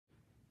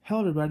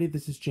Hello everybody,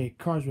 this is Jake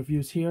Cars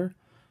Reviews here.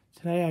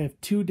 Today I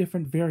have two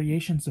different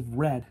variations of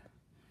red.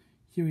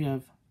 Here we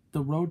have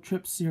the Road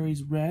Trip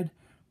Series red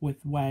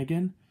with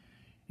wagon,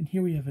 and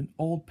here we have an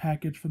old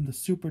package from the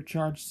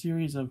Supercharged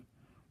series of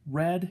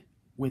red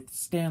with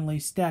Stanley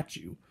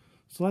statue.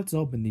 So let's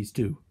open these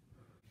two.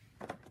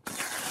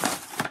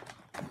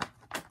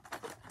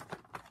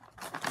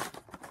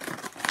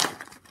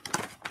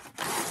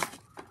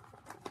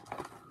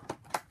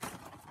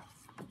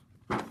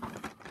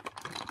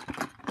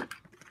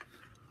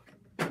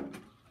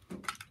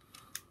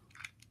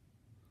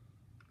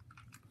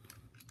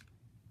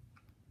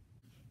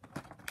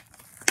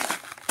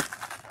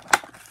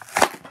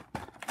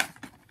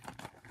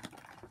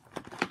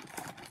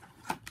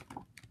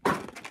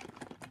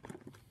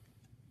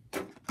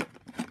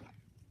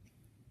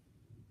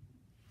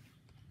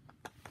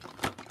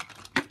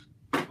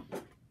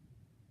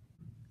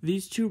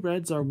 These two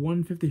reds are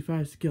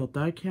 155 scale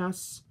die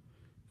casts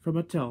from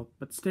Mattel,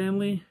 but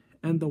Stanley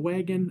and the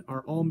wagon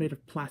are all made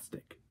of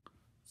plastic.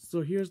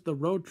 So here's the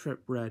Road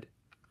Trip red.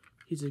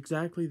 He's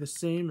exactly the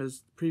same as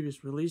the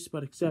previous release,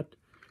 but except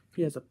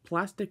he has a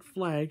plastic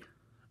flag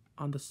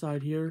on the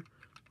side here,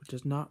 which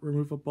is not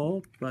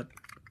removable, but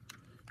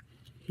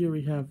here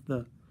we have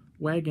the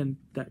wagon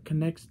that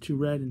connects to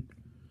red, and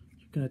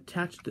you can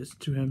attach this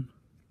to him.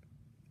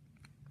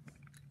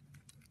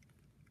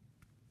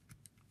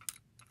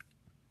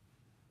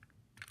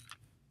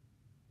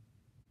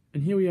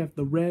 And here we have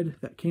the red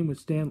that came with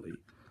Stanley.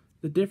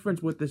 The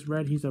difference with this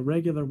red, he's a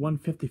regular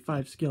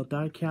 155 scale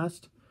die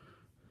cast.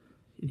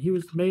 And he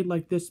was made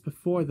like this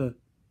before the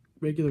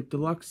regular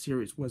deluxe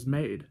series was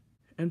made.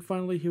 And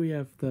finally, here we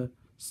have the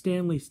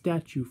Stanley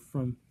statue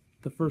from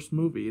the first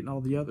movie and all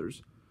the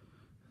others.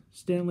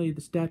 Stanley, the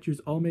statue is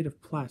all made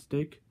of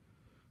plastic,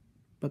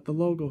 but the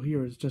logo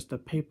here is just a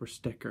paper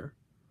sticker.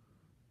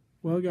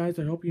 Well guys,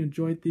 I hope you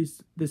enjoyed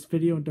this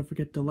video, and don't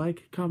forget to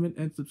like, comment,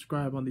 and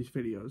subscribe on these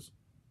videos.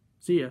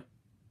 See ya.